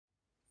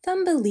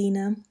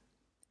Thumbelina.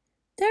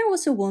 There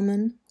was a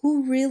woman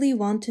who really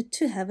wanted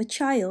to have a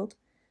child,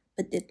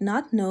 but did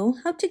not know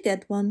how to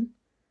get one.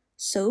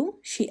 So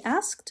she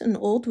asked an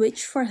old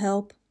witch for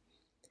help.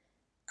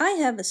 "I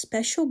have a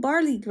special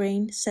barley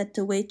grain," said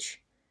the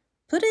witch.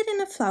 "Put it in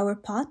a flower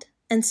pot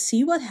and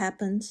see what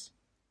happens."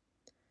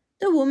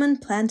 The woman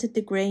planted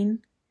the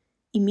grain.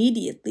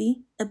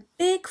 Immediately, a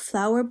big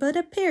flower bud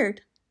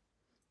appeared.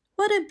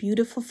 "What a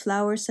beautiful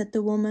flower," said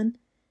the woman,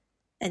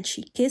 and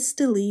she kissed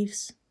the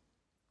leaves.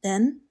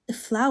 Then the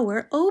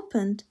flower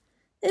opened.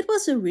 It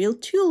was a real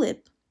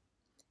tulip.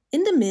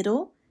 In the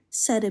middle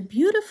sat a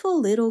beautiful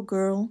little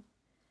girl.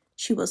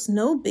 She was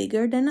no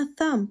bigger than a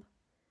thumb,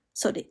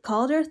 so they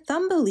called her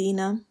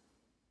Thumbelina.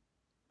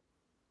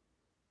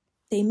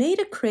 They made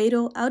a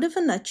cradle out of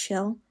a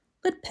nutshell,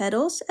 with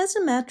petals as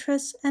a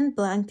mattress and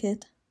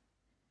blanket.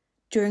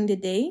 During the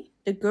day,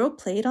 the girl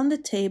played on the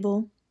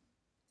table.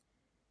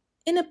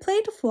 In a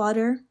plate of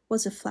water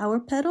was a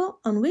flower petal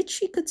on which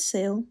she could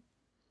sail.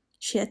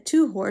 She had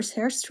 2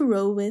 horsehairs to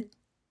row with.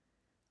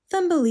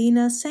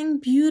 Thumbelina sang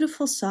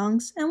beautiful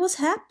songs and was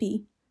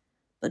happy.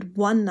 But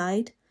one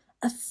night,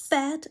 a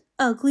fat,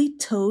 ugly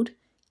toad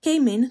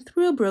came in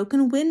through a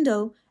broken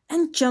window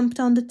and jumped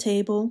on the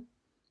table.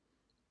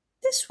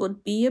 "This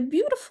would be a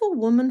beautiful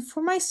woman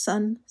for my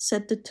son,"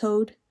 said the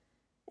toad,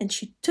 and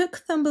she took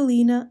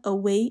Thumbelina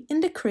away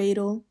in the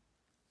cradle.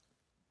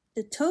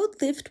 The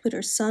toad lived with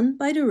her son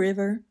by the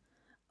river.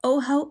 Oh,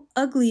 how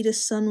ugly the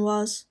son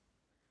was!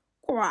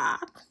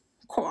 "Quack,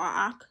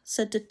 quack,"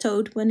 said the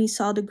toad when he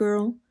saw the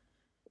girl.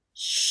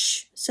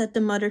 "Shh," said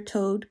the mother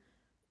toad,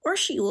 "or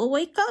she will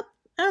wake up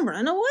and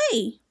run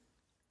away."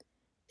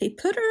 They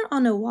put her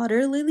on a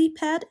water lily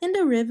pad in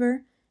the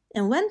river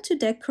and went to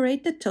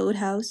decorate the toad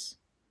house.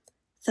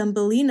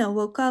 Thumbelina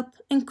woke up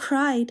and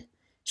cried.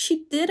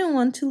 She didn't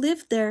want to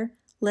live there,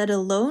 let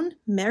alone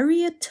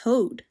marry a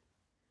toad.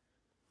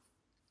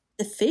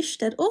 The fish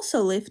that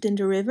also lived in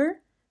the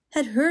river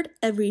had heard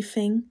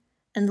everything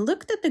and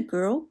looked at the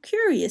girl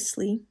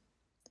curiously.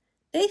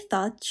 They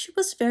thought she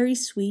was very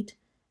sweet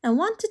and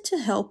wanted to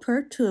help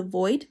her to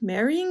avoid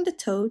marrying the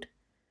toad.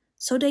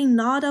 So they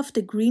gnawed off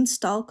the green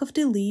stalk of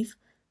the leaf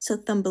so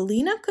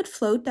Thumbelina could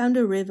float down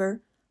the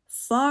river,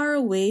 far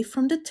away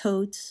from the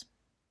toads.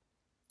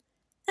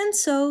 And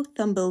so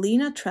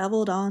Thumbelina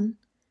traveled on.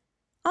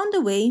 On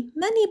the way,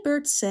 many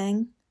birds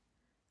sang.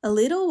 A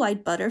little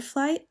white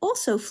butterfly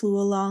also flew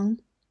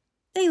along.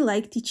 They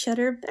liked each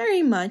other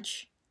very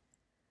much.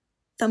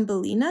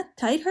 Thumbelina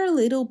tied her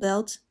little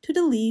belt to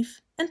the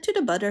leaf and to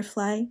the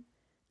butterfly.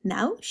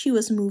 Now she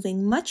was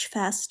moving much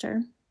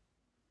faster.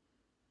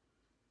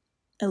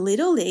 A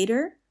little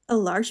later, a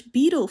large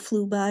beetle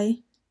flew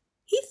by.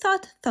 He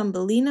thought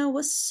Thumbelina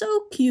was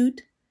so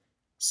cute,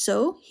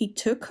 so he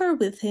took her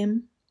with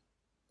him.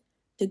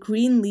 The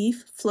green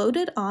leaf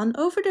floated on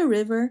over the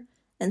river,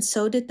 and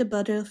so did the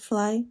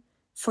butterfly,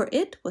 for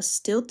it was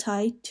still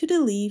tied to the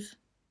leaf.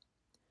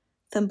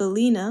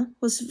 Thumbelina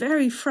was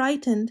very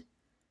frightened,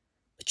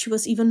 but she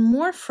was even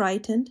more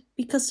frightened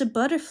because the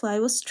butterfly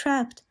was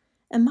trapped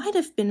and might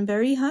have been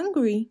very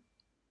hungry.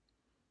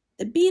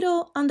 The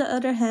beetle, on the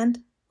other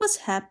hand,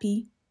 was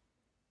happy.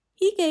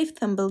 He gave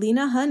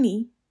Thumbelina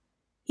honey.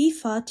 He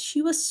thought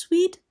she was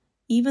sweet,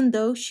 even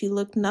though she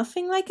looked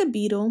nothing like a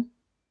beetle.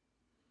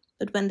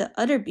 But when the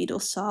other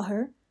beetles saw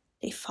her,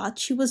 they thought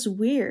she was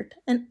weird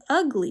and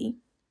ugly.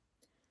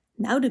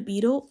 Now the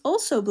beetle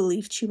also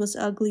believed she was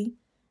ugly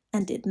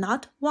and did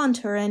not want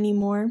her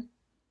anymore.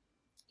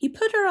 He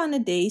put her on a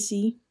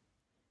daisy.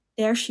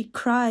 There she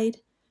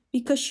cried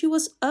because she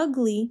was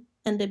ugly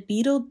and the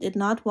beetle did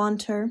not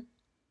want her.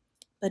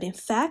 But in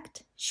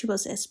fact, she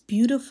was as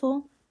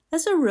beautiful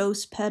as a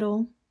rose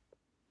petal.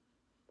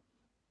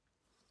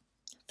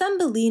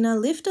 Thumbelina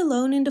lived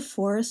alone in the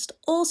forest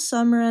all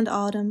summer and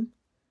autumn,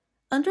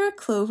 under a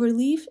clover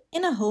leaf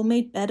in a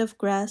homemade bed of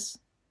grass.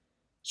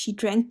 She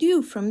drank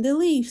dew from the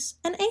leaves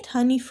and ate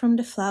honey from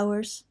the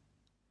flowers.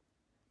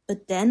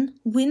 But then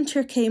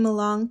winter came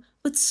along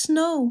with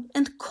snow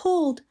and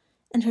cold,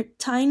 and her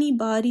tiny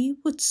body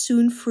would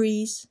soon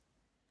freeze.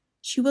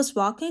 She was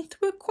walking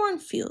through a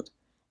cornfield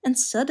and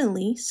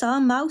suddenly saw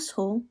a mouse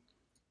hole.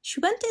 She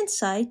went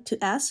inside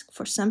to ask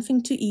for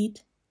something to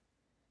eat.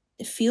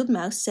 The field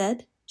mouse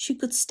said she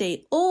could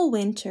stay all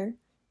winter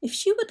if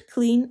she would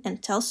clean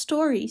and tell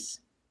stories.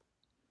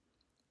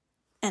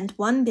 And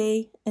one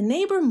day a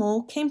neighbor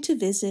mole came to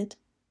visit.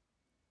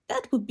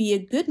 That would be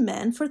a good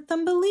man for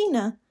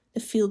Thumbelina, the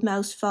field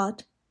mouse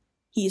thought.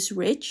 He is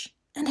rich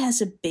and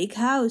has a big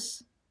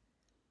house.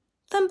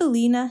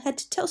 Thumbelina had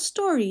to tell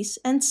stories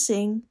and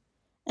sing,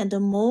 and the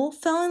mole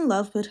fell in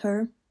love with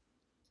her.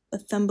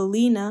 But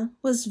Thumbelina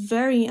was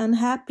very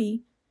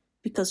unhappy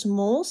because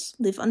moles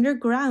live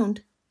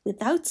underground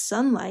without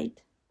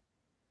sunlight.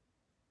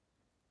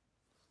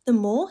 The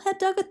mole had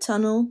dug a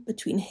tunnel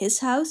between his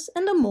house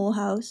and the mole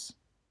house.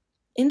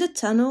 In the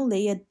tunnel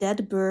lay a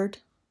dead bird.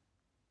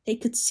 They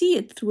could see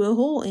it through a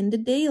hole in the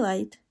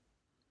daylight.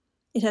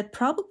 It had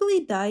probably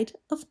died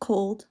of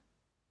cold.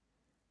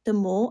 The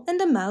mole and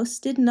the mouse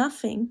did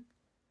nothing.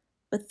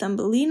 But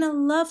Thumbelina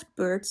loved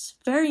birds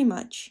very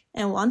much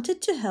and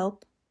wanted to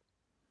help.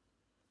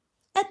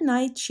 At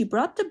night she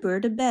brought the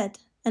bird a bed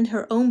and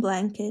her own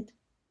blanket.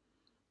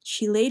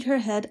 She laid her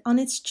head on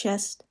its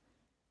chest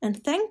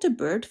and thanked the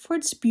bird for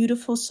its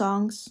beautiful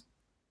songs.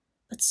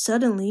 But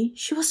suddenly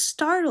she was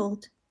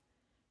startled.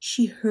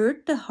 She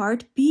heard the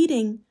heart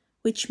beating,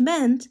 which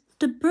meant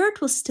the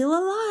bird was still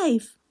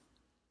alive.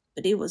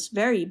 But it was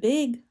very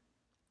big.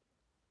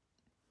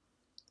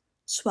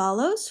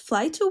 Swallows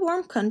fly to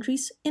warm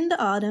countries in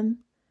the autumn,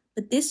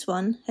 but this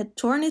one had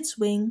torn its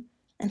wing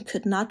and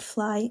could not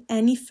fly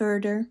any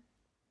further.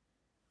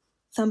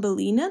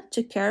 Thumbelina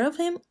took care of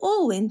him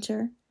all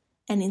winter,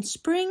 and in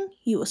spring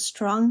he was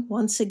strong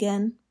once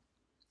again.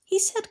 He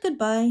said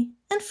goodbye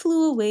and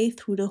flew away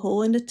through the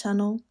hole in the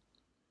tunnel.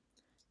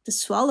 The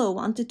swallow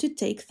wanted to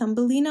take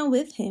Thumbelina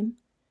with him,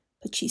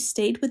 but she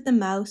stayed with the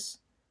mouse,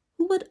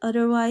 who would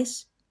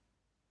otherwise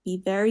be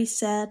very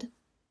sad.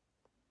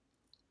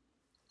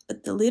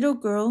 But the little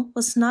girl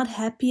was not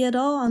happy at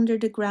all under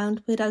the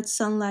ground without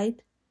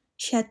sunlight.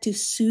 She had to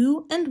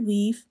sew and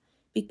weave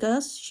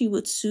because she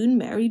would soon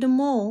marry the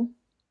mole.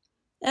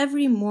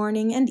 Every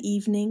morning and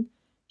evening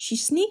she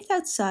sneaked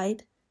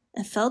outside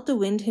and felt the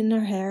wind in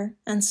her hair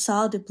and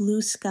saw the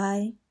blue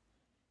sky.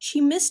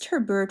 She missed her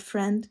bird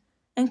friend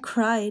and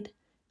cried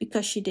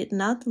because she did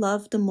not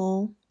love the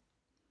mole.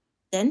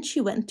 Then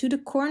she went to the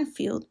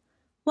cornfield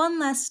one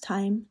last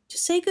time to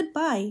say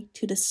goodbye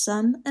to the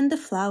sun and the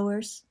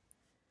flowers.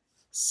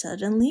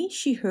 Suddenly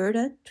she heard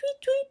a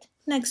tweet tweet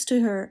next to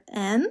her,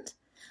 and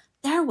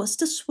there was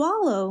the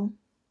swallow.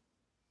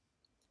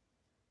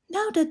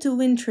 "Now that the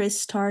winter is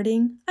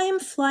starting, I am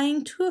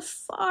flying to a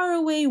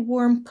faraway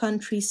warm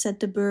country," said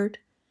the bird.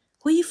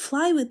 "Will you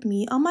fly with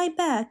me on my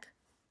back?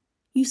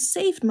 You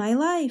saved my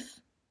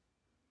life."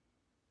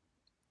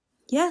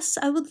 "Yes,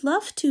 I would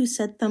love to,"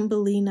 said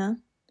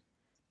Thumbelina.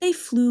 They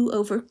flew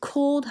over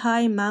cold,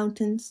 high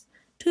mountains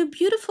to a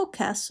beautiful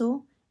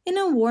castle in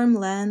a warm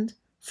land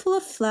full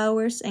of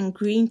flowers and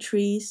green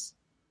trees.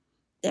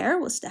 There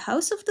was the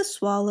house of the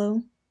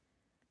swallow.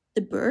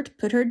 The bird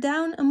put her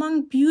down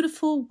among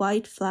beautiful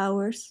white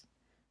flowers,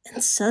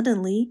 and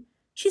suddenly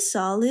she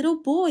saw a little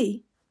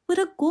boy with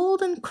a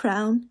golden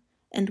crown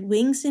and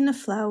wings in a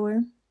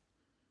flower.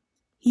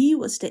 He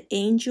was the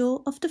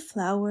angel of the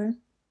flower.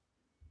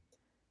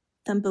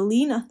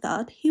 Thumbelina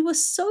thought he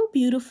was so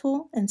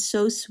beautiful and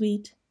so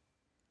sweet.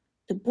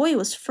 The boy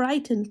was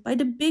frightened by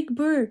the big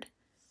bird,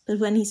 but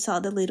when he saw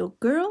the little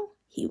girl,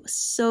 he was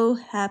so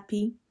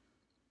happy.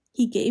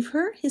 He gave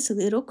her his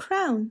little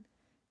crown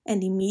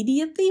and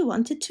immediately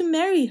wanted to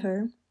marry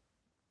her.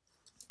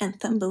 And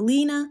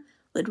Thumbelina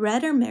would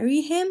rather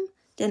marry him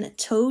than a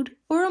toad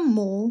or a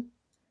mole.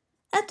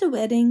 At the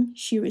wedding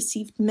she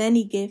received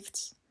many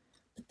gifts,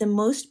 but the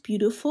most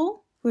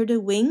beautiful were the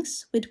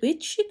wings with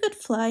which she could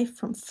fly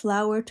from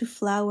flower to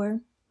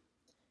flower.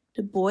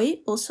 The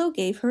boy also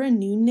gave her a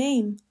new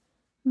name,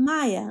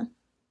 Maya.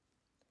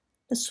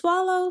 The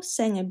swallow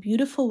sang a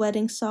beautiful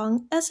wedding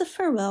song as a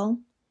farewell.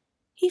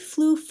 He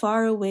flew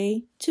far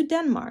away to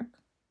Denmark.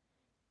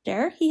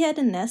 There he had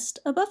a nest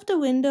above the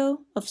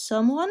window of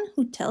someone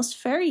who tells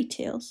fairy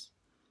tales.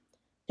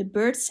 The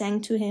bird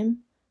sang to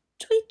him,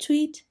 "Tweet,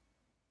 tweet,"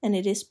 and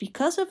it is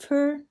because of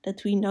her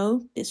that we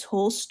know this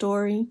whole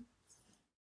story.